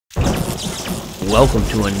Welcome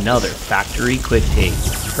to another Factory Quick Take.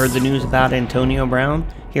 Heard the news about Antonio Brown?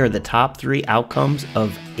 Here are the top 3 outcomes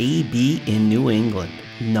of AB in New England.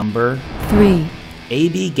 Number 3.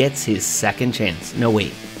 AB gets his second chance. No,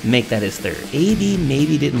 wait, make that his third. AB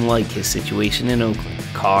maybe didn't like his situation in Oakland.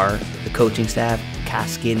 Carr, the coaching staff,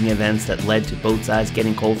 cascading events that led to both sides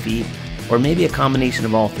getting cold feet, or maybe a combination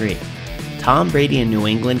of all 3. Tom Brady in New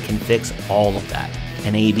England can fix all of that,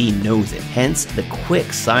 and AB knows it, hence the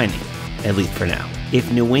quick signing, at least for now.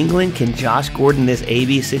 If New England can Josh Gordon this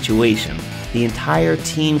AB situation, the entire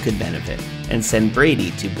team could benefit and send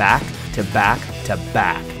Brady to back-to-back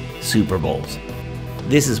Super Bowls.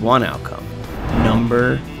 This is one outcome.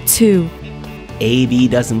 Number 2. AB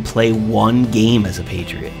doesn't play one game as a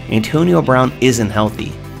Patriot. Antonio Brown isn't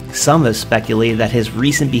healthy. Some have speculated that his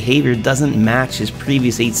recent behavior doesn't match his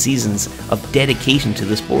previous 8 seasons of dedication to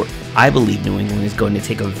the sport. I believe New England is going to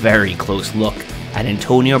take a very close look at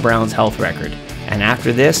Antonio Brown's health record, and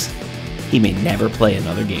after this, he may never play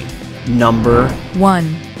another game. Number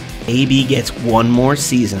 1. AB gets one more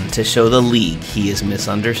season to show the league he is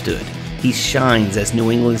misunderstood. He shines as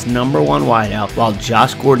New England's #1 wideout, while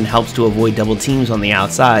Josh Gordon helps to avoid double teams on the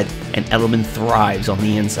outside, and Edelman thrives on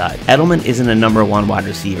the inside. Edelman isn't a #1 wide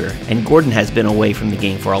receiver, and Gordon has been away from the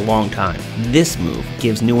game for a long time. This move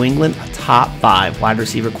gives New England a top 5 wide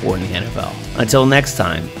receiver core in the NFL. Until next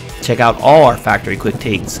time, check out all our Factory Quick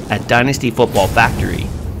Takes at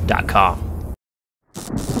DynastyFootballFactory.com.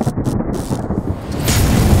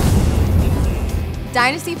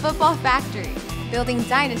 Dynasty Football Factory, building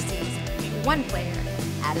dynasties one player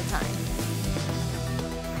at a time.